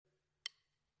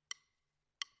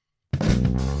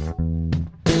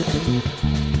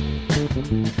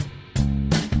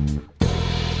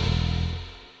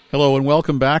Hello and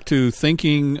welcome back to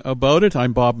Thinking About It.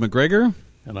 I'm Bob McGregor.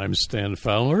 And I'm Stan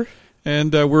Fowler.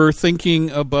 And we're thinking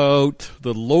about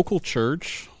the local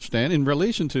church, Stan, in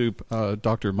relation to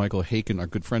Dr. Michael Haykin, a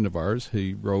good friend of ours.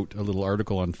 He wrote a little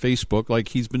article on Facebook, like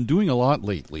he's been doing a lot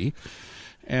lately.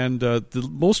 And the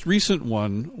most recent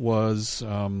one was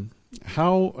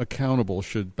how accountable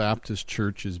should Baptist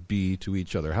churches be to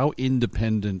each other? How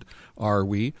independent are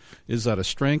we? Is that a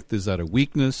strength? Is that a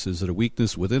weakness? Is it a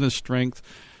weakness within a strength?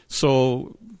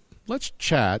 So let's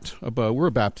chat about, we're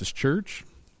a Baptist church.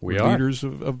 We're leaders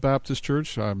of Baptist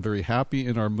church. I'm very happy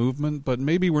in our movement, but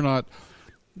maybe we're not,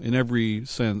 in every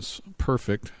sense,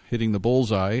 perfect, hitting the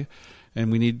bullseye.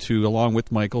 And we need to, along with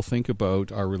Michael, think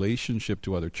about our relationship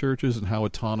to other churches and how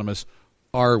autonomous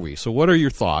are we. So what are your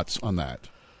thoughts on that?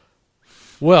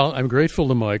 Well, I'm grateful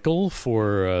to Michael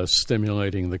for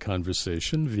stimulating the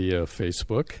conversation via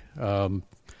Facebook.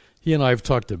 He and I have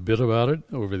talked a bit about it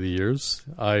over the years.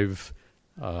 I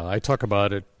talk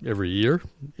about it every year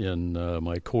in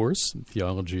my course,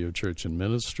 Theology of Church and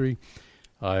Ministry.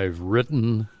 I've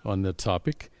written on the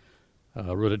topic.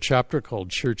 Wrote a chapter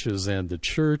called Churches and the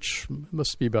Church. It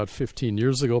must be about 15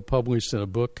 years ago, published in a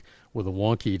book with a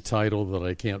wonky title that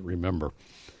I can't remember.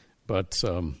 But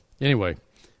anyway,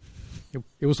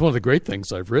 it was one of the great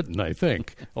things I've written, I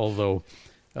think, although...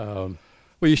 well,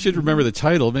 you should remember the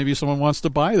title. Maybe someone wants to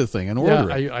buy the thing and order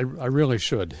it. Yeah, I really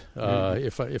should,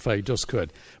 if I just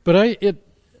could. But I think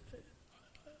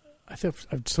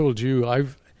I've told you,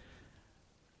 I'm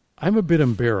a bit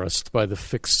embarrassed by the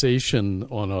fixation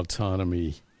on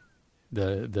autonomy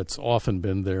that's often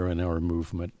been there in our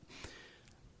movement.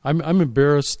 I'm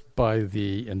embarrassed by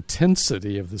the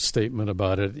intensity of the statement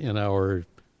about it in our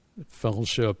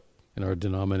fellowship, in our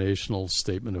denominational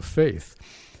statement of faith.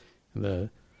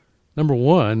 Number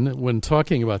one, when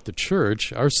talking about the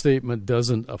church, our statement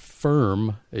doesn't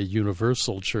affirm a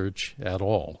universal church at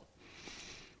all.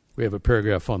 We have a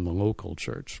paragraph on the local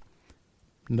church.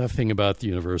 Nothing about the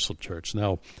universal church.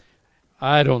 Now,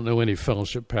 I don't know any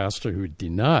fellowship pastor who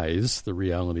denies the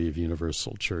reality of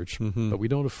universal church, but we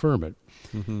don't affirm it.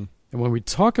 And when we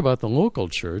talk about the local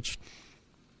church,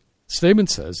 the statement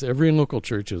says every local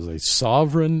church is a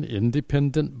sovereign,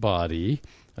 independent body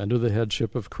under the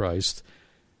headship of Christ,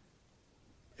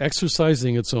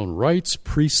 exercising its own rights,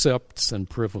 precepts, and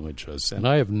privileges. And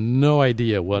I have no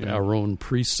idea what our own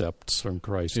precepts from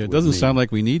Christ would it doesn't mean. sound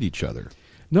like we need each other.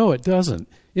 No, it doesn't.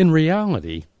 In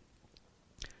reality,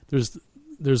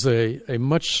 there's a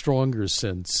much stronger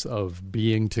sense of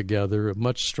being together, a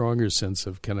much stronger sense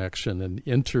of connection and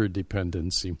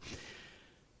interdependency.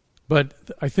 But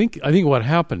I think what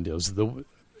happened is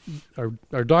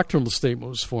our doctrinal statement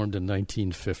was formed in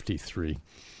 1953.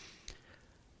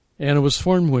 And it was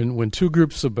formed when two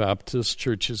groups of Baptist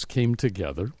churches came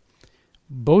together,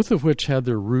 both of which had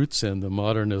their roots in the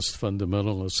modernist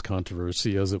fundamentalist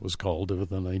controversy, as it was called, of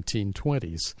the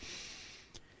 1920s.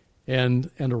 And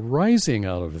arising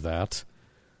out of that,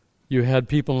 you had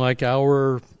people like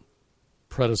our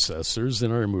predecessors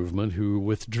in our movement who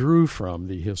withdrew from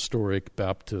the historic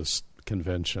Baptist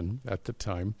convention at the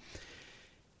time,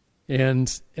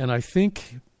 and I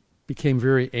think became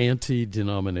very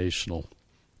anti-denominational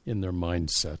in their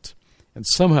mindset. And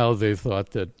somehow they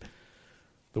thought that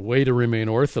the way to remain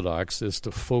orthodox is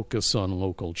to focus on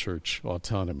local church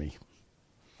autonomy.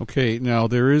 Okay, now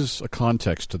there is a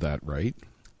context to that, right?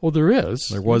 Well, there is.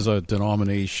 There was a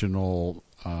denominational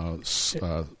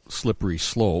slippery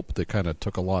slope that kind of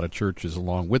took a lot of churches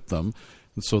along with them.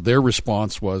 And so their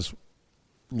response was,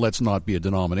 let's not be a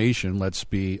denomination, let's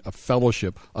be a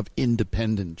fellowship of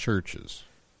independent churches.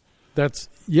 That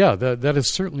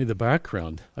is certainly the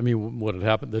background. I mean, what had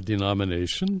happened, the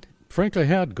denomination, frankly,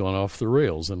 had gone off the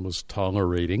rails and was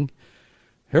tolerating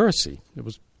heresy. It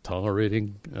was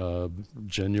tolerating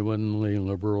genuinely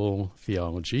liberal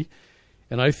theology.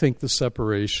 And I think the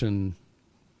separation,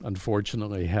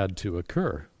 unfortunately, had to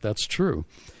occur. That's true.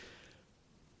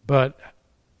 But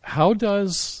how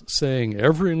does saying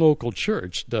every local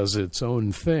church does its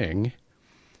own thing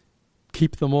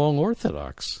keep them all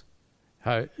orthodox?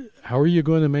 How are you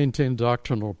going to maintain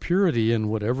doctrinal purity in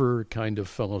whatever kind of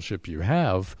fellowship you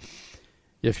have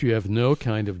if you have no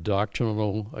kind of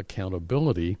doctrinal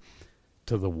accountability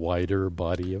to the wider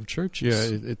body of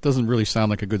churches? Yeah, it doesn't really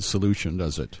sound like a good solution,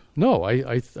 does it? No,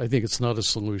 I think it's not a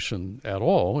solution at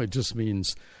all. It just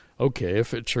means, okay,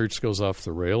 if a church goes off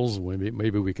the rails,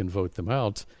 maybe we can vote them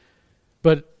out.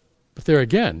 But there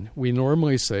again, we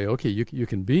normally say, okay, you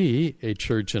can be a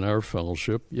church in our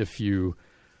fellowship if you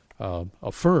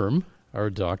affirm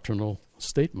our doctrinal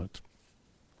statement.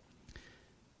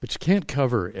 But you can't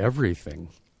cover everything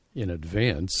in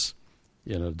advance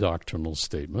in a doctrinal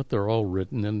statement. They're all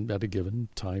written at a given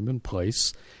time and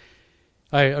place.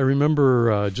 I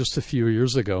remember just a few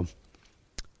years ago,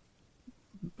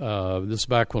 this is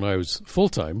back when I was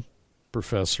full-time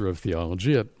professor of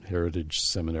theology at Heritage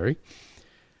Seminary.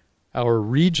 Our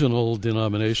regional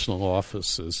denominational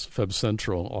offices, Feb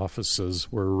Central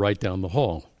offices, were right down the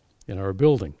hall in our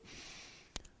building.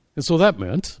 And so that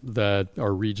meant that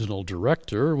our regional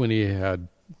director, when he had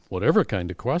whatever kind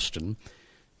of question,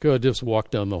 could just walk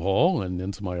down the hall and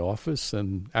into my office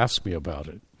and ask me about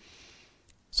it.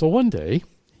 So one day,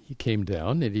 he came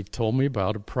down and he told me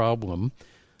about a problem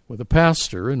with a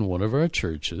pastor in one of our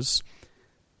churches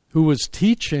who was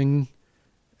teaching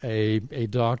a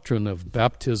doctrine of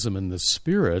baptism in the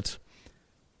Spirit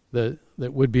that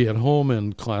would be at home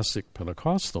in classic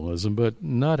Pentecostalism, but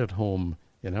not at home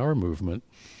in our movement.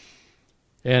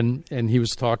 And he was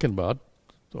talking about,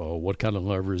 what kind of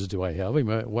levers do I have?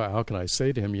 How can I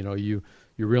say to him, you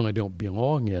really don't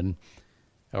belong in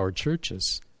our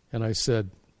churches? And I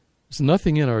said, there's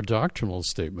nothing in our doctrinal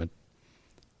statement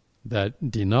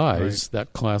that denies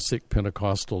that classic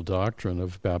Pentecostal doctrine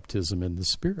of baptism in the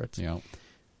Spirit. Yeah.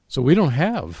 So we don't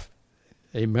have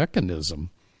a mechanism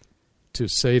to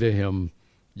say to him,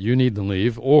 you need to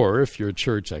leave, or if your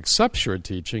church accepts your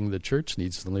teaching, the church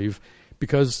needs to leave,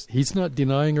 because he's not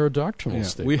denying our doctrinal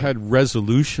statement. We had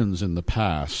resolutions in the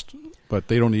past, but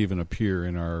they don't even appear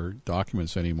in our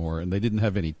documents anymore, and they didn't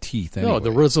have any teeth anyway. No,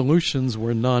 the resolutions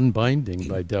were non-binding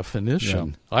by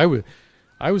definition. Yeah.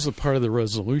 I was a part of the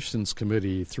resolutions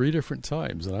committee 3 different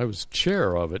times, and I was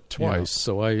chair of it twice,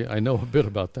 so I know a bit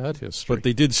about that history. But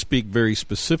they did speak very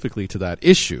specifically to that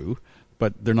issue,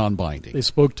 but they're non-binding. They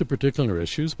spoke to particular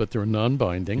issues, but they're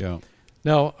non-binding. Yeah.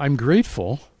 Now, I'm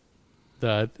grateful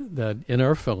that in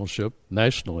our fellowship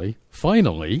nationally,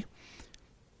 finally,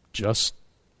 just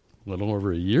a little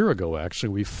over a year ago, actually,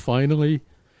 we finally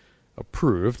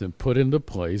approved and put into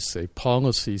place a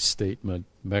policy statement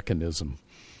mechanism,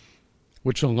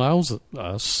 which allows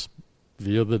us,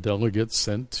 via the delegates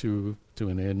sent to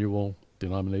an annual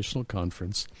denominational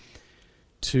conference,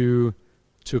 to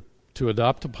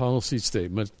adopt a policy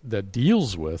statement that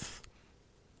deals with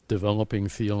developing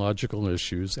theological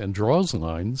issues and draws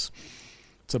lines.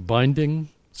 It's a binding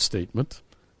statement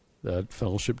that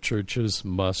fellowship churches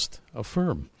must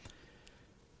affirm.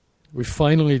 We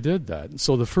finally did that.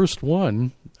 So the first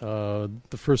one, to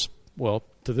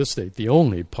this date, the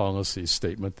only policy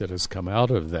statement that has come out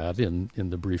of that in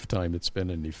the brief time it's been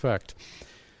in effect,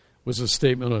 was a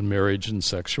statement on marriage and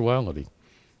sexuality,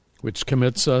 which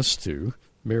commits us to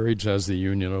marriage as the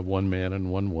union of one man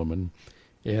and one woman,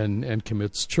 and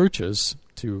commits churches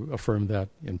to affirm that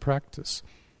in practice.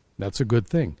 That's a good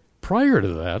thing. Prior to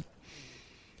that,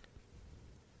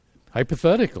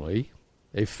 hypothetically,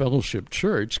 a fellowship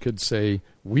church could say,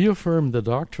 we affirm the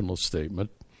doctrinal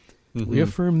statement, we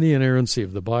affirm the inerrancy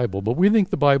of the Bible, but we think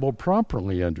the Bible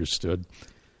properly understood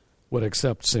would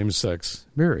accept same-sex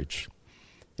marriage.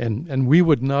 And we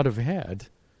would not have had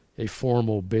a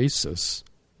formal basis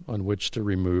on which to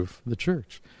remove the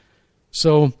church.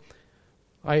 So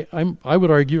I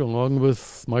would argue, along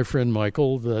with my friend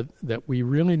Michael, that we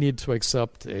really need to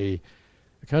accept a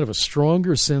kind of a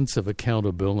stronger sense of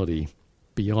accountability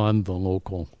beyond the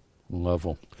local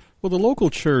level. Well, the local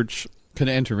church can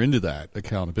enter into that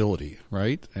accountability,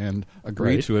 right, and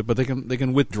agree to it, but they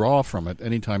can withdraw from it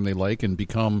anytime they like and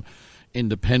become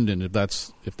independent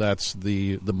if that's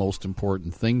the most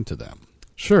important thing to them.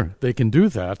 Sure, they can do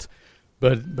that.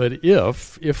 But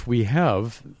if we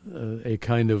have a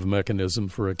kind of mechanism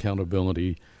for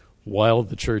accountability while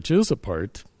the church is a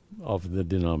part of the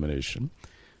denomination,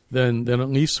 then at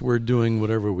least we're doing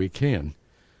whatever we can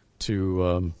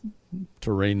to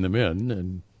rein them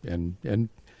in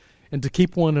and to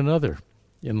keep one another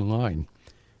in line.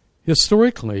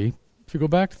 Historically, if you go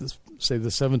back to say the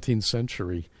 17th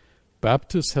century,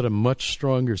 Baptists had a much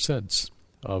stronger sense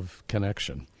of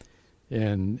connection,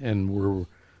 and were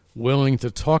willing to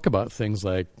talk about things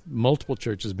like multiple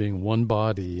churches being one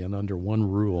body and under one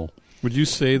rule. Would you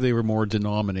say they were more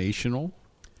denominational?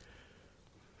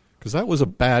 Because that was a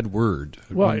bad word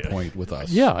at one point with us.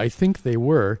 Yeah, I think they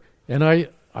were. And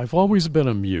I've always been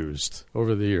amused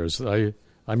over the years. I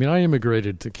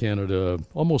immigrated to Canada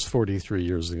almost 43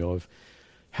 years ago. I've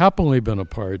happily been a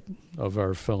part of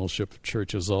our fellowship of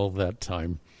churches all that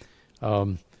time.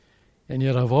 And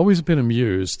yet I've always been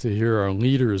amused to hear our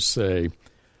leaders say,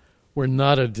 we're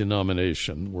not a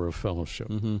denomination, we're a fellowship.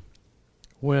 Mm-hmm.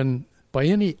 When, by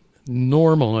any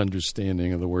normal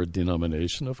understanding of the word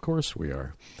denomination, of course we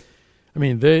are. I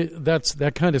mean,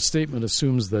 that kind of statement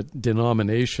assumes that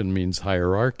denomination means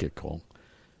hierarchical,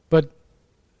 but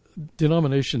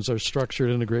denominations are structured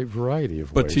in a great variety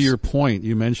of ways. But to your point,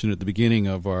 you mentioned at the beginning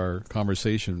of our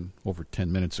conversation over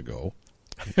 10 minutes ago,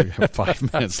 we have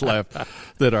 5 minutes left,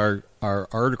 that our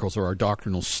articles or our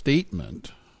doctrinal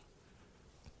statement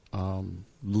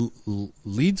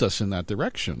leads us in that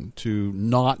direction to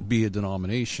not be a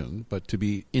denomination, but to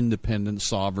be independent,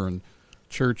 sovereign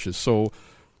churches. So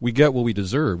we get what we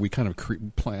deserve. We kind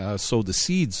of sow the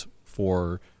seeds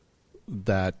for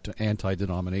that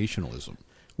anti-denominationalism.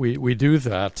 We do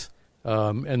that,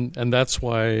 and that's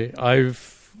why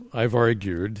I've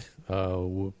argued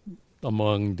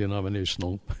among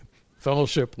denominational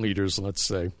fellowship leaders, let's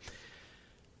say,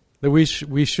 that we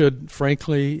should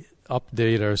frankly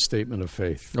update our statement of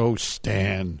faith. Oh,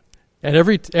 Stan! And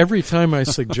every time I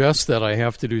suggest that, I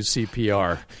have to do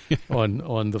CPR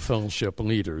on the fellowship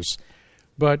leaders,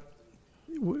 but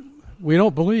we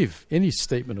don't believe any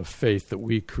statement of faith that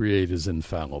we create is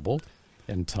infallible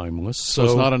and timeless. So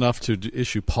it's not enough to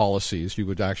issue policies. You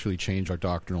would actually change our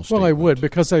doctrinal statement. Well, I would,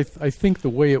 because I think the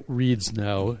way it reads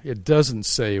now, it doesn't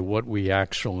say what we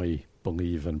actually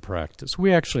believe and practice.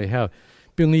 We actually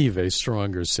believe a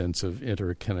stronger sense of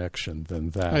interconnection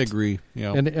than that. I agree.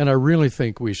 Yeah. And I really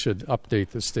think we should update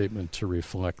the statement to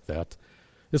reflect that.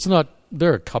 It's not.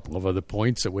 There are a couple of other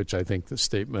points at which I think the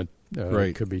statement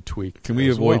could be tweaked. Can we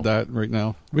avoid that right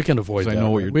now? We can avoid that. I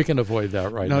know we can avoid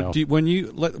that right now.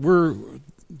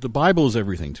 The Bible is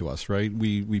everything to us, right?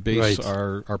 We base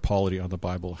our polity on the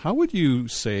Bible. How would you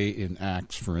say in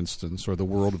Acts, for instance, or the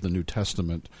world of the New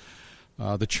Testament,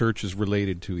 the church is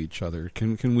related to each other?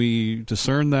 Can we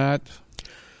discern that?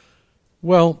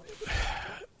 Well,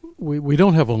 we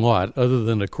don't have a lot, other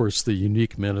than, of course, the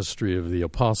unique ministry of the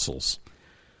apostles,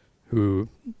 who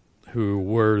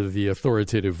were the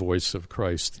authoritative voice of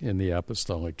Christ in the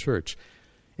apostolic church.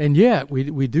 And yet,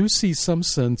 we do see some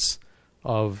sense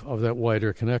of that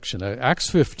wider connection. Acts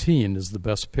 15 is the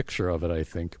best picture of it, I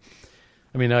think.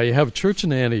 I mean, now you have a church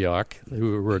in Antioch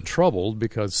who were troubled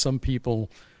because some people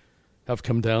have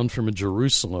come down from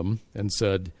Jerusalem and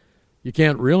said, you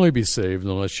can't really be saved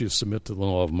unless you submit to the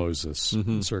law of Moses,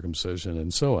 and circumcision,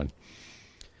 and so on.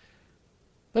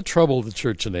 That troubled the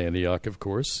church in Antioch, of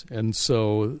course, and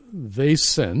so they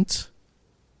sent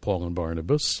Paul and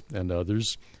Barnabas and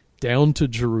others down to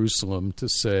Jerusalem to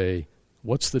say,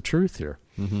 what's the truth here?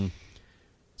 Mm-hmm.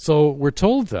 So we're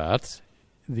told that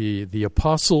the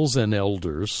apostles and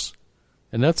elders,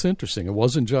 and that's interesting, it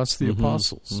wasn't just the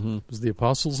apostles. It was the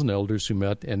apostles and elders who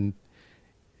met and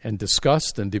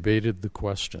discussed and debated the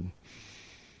question.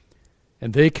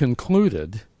 And they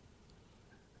concluded,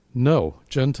 no,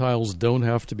 Gentiles don't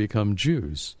have to become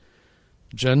Jews.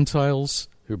 Gentiles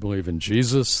who believe in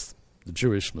Jesus, the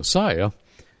Jewish Messiah,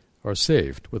 are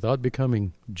saved without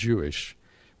becoming Jewish,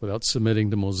 without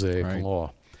submitting to Mosaic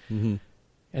law. Mm-hmm.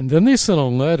 And then they sent a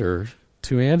letter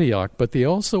to Antioch, but they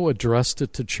also addressed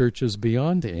it to churches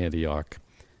beyond Antioch,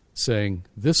 saying,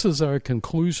 this is our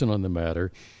conclusion on the matter,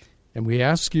 and we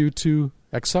ask you to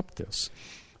accept this.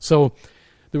 So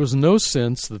there was no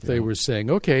sense that they were saying,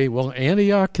 okay, well,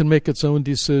 Antioch can make its own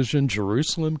decision,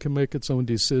 Jerusalem can make its own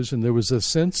decision. There was a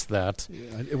sense that...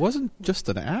 It wasn't just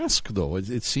an ask, though.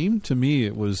 It seemed to me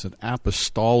it was an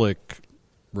apostolic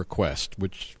request,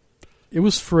 which... It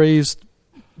was phrased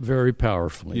very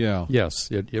powerfully. Yeah. Yes,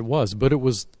 it was. But it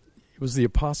was the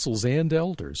apostles and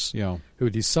elders who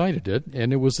decided it,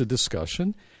 and it was a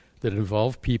discussion that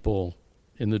involved people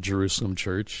in the Jerusalem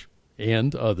church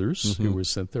and others who were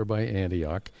sent there by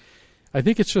Antioch. I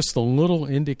think it's just a little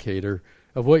indicator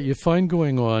of what you find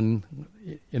going on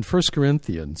in 1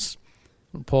 Corinthians.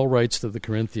 Paul writes to the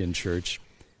Corinthian church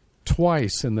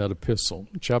twice in that epistle,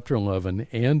 chapter 11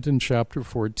 and in chapter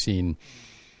 14.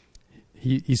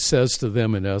 He says to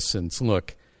them, in essence,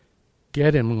 look,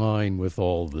 get in line with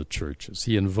all the churches.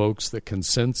 He invokes the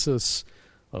consensus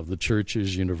of the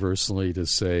churches universally to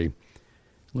say,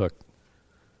 look,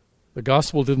 the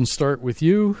gospel didn't start with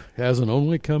you, hasn't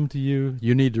only come to you.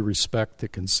 You need to respect the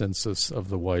consensus of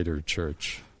the wider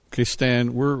church. Okay,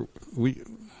 Stan, we're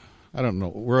out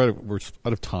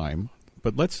of time,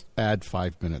 but let's add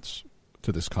 5 minutes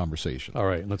to this conversation. All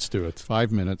right, let's do it. 5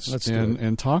 minutes. Let's do it.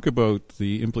 And talk about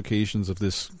the implications of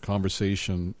this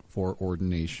conversation for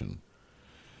ordination.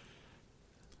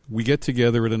 We get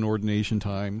together at an ordination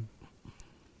time,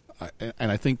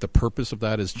 and I think the purpose of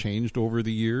that has changed over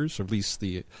the years, or at least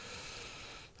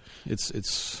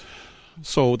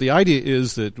so the idea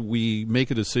is that we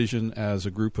make a decision as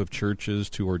a group of churches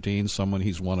to ordain someone.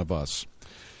 He's one of us.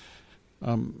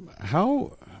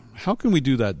 How can we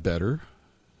do that better?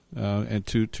 and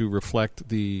to reflect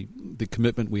the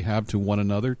commitment we have to one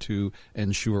another to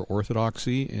ensure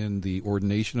orthodoxy in the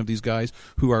ordination of these guys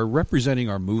who are representing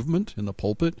our movement in the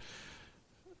pulpit.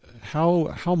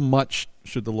 How much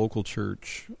should the local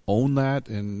church own that,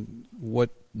 and what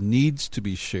needs to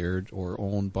be shared or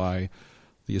owned by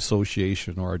the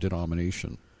association or our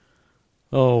denomination?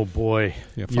 Oh boy,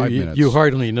 Yeah, 5 minutes. You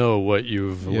hardly know what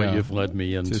you've led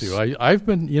me into. I've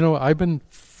been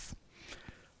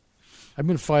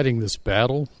fighting this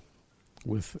battle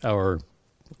with our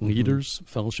leaders,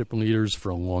 fellowship leaders, for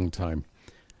a long time,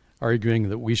 arguing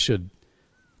that we should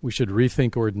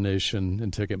rethink ordination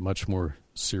and take it much more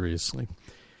seriously.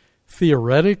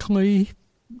 Theoretically,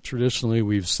 traditionally,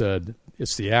 we've said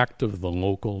it's the act of the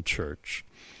local church.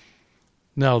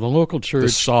 Now, the local church... The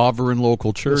sovereign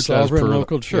local church.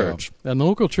 And the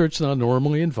local church now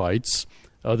normally invites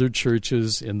other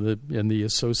churches in the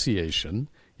association,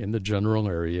 in the general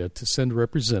area, to send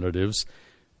representatives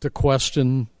to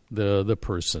question the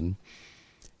person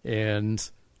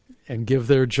and give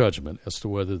their judgment as to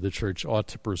whether the church ought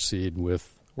to proceed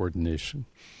with ordination.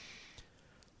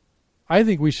 I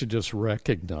think we should just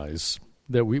recognize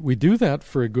that we do that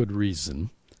for a good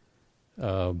reason,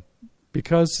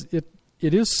 because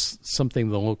it is something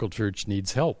the local church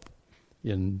needs help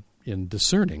in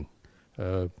discerning.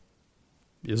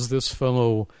 Is this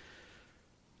fellow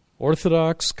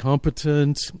orthodox,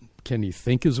 competent? Can he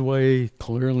think his way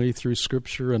clearly through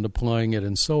Scripture and applying it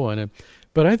and so on?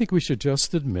 But I think we should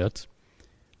just admit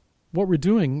what we're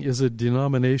doing is a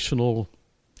denominational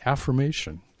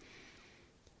affirmation.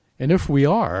 And if we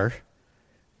are,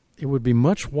 it would be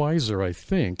much wiser, I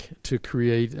think, to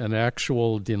create an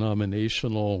actual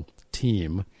denominational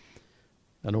team,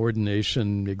 an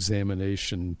ordination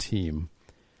examination team,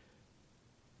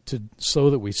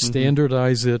 so that we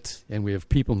standardize it and we have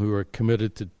people who are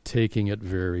committed to taking it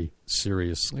very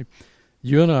seriously.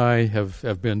 You and I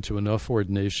have been to enough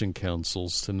ordination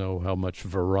councils to know how much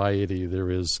variety there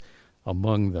is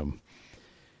among them.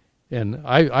 And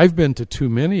I've been to too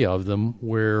many of them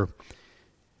where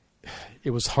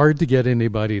it was hard to get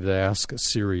anybody to ask a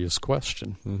serious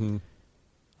question. Mm-hmm.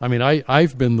 I mean,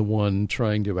 I've been the one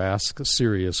trying to ask a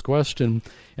serious question,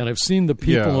 and I've seen the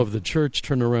people of the church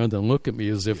turn around and look at me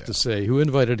as if to say, who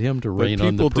invited him to rain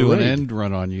on the parade? People do an end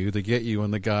run on you to get you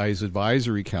in the guy's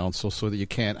advisory council so that you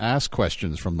can't ask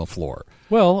questions from the floor.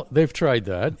 Well, they've tried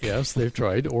that. Yes, they've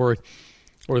tried. Or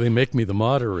they make me the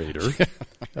moderator,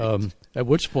 at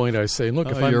which point I say, look,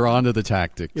 you're on to the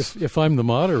tactics. If I'm the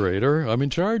moderator, I'm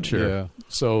in charge here. Yeah.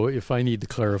 So if I need to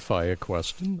clarify a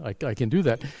question, I can do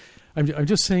that. I'm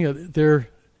just saying that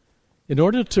in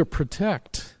order to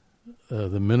protect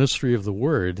the ministry of the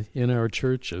Word in our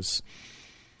churches,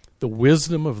 the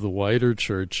wisdom of the wider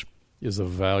church is a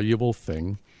valuable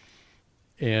thing,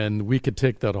 and we could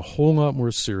take that a whole lot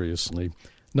more seriously,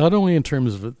 not only in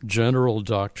terms of general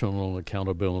doctrinal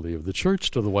accountability of the church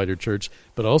to the wider church,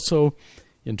 but also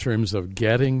in terms of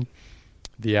getting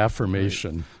the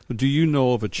affirmation. Right. Do you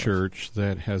know of a church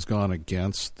that has gone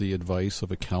against the advice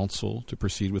of a council to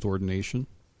proceed with ordination?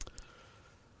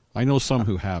 I know some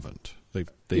who haven't.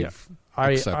 They've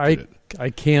accepted it.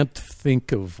 I can't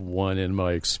think of one in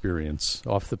my experience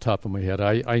off the top of my head.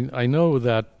 I know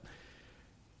that.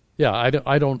 Yeah,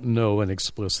 I don't know an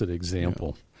explicit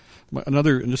example. Yeah.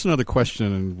 Another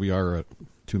question, and we are at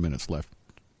 2 minutes left.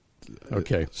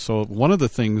 Okay. So one of the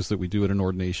things that we do at an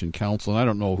ordination council, and I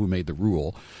don't know who made the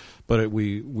rule, but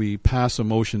we pass a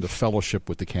motion to fellowship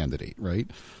with the candidate, right?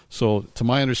 So to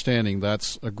my understanding,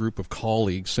 that's a group of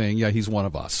colleagues saying, yeah, he's one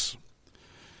of us.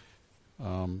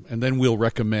 And then we'll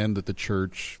recommend that the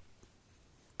church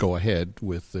go ahead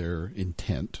with their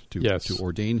intent to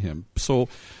ordain him. So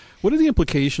what are the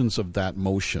implications of that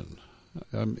motion?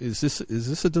 Is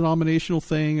this a denominational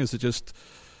thing? Is it just...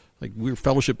 like we're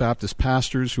Fellowship Baptist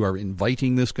pastors who are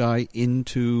inviting this guy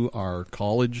into our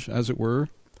college, as it were?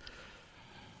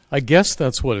 I guess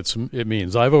that's what it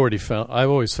means. I've always found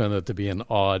that to be an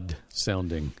odd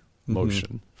sounding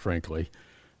motion, frankly.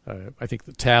 I think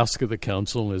the task of the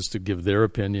council is to give their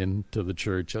opinion to the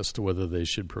church as to whether they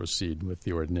should proceed with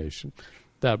the ordination.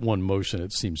 That one motion,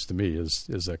 it seems to me,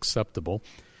 is acceptable.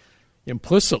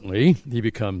 Implicitly, he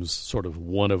becomes sort of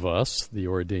one of us, the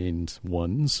ordained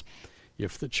ones,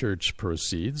 if the church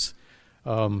proceeds.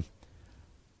 A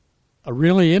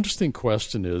really interesting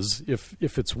question is, if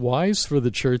it's wise for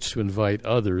the church to invite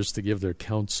others to give their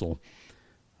counsel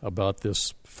about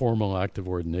this formal act of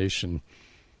ordination,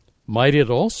 might it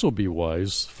also be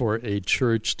wise for a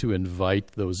church to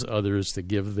invite those others to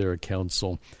give their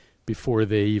counsel before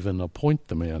they even appoint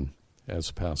the man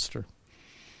as pastor?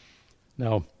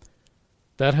 Now,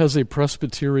 That has a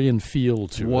Presbyterian feel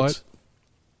to it.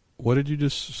 What did you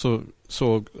just so?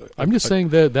 I'm just saying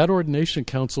that that ordination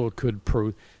council could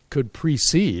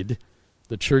precede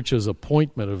the church's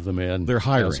appointment of the man They're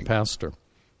hiring as pastor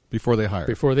before they hire.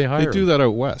 Before they hire, they do that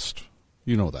out west.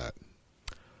 You know that.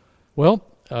 Well,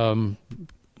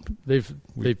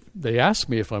 they asked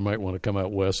me if I might want to come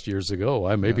out west years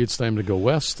ago. Maybe it's time to go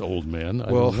west, old man. I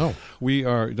don't know. We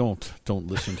are don't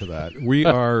listen to that.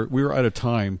 We're out of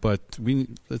time, but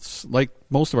it's like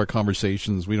most of our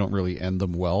conversations. We don't really end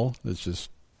them well. It's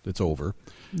over.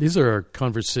 These are our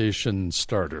conversation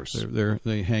starters.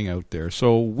 They hang out there.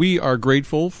 So we are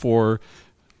grateful for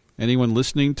anyone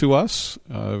listening to us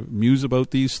muse about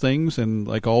these things, and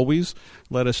like always,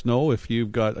 let us know if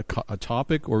you've got a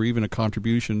topic or even a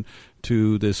contribution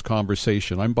to this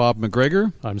conversation. I'm Bob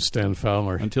McGregor. I'm Stan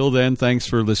Fowler. Until then, thanks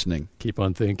for listening. Keep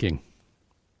on thinking.